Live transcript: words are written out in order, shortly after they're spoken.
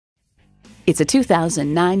It's a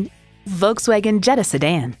 2009 Volkswagen Jetta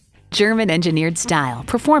sedan. German-engineered style,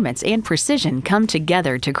 performance, and precision come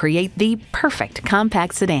together to create the perfect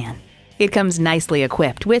compact sedan. It comes nicely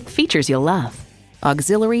equipped with features you'll love: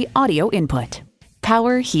 auxiliary audio input,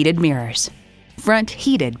 power heated mirrors, front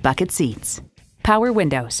heated bucket seats, power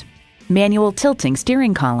windows, manual tilting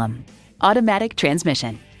steering column, automatic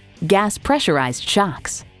transmission, gas pressurized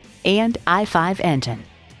shocks, and i5 engine.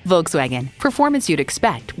 Volkswagen, performance you'd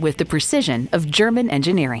expect with the precision of German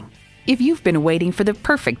engineering. If you've been waiting for the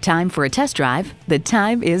perfect time for a test drive, the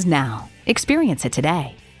time is now. Experience it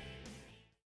today.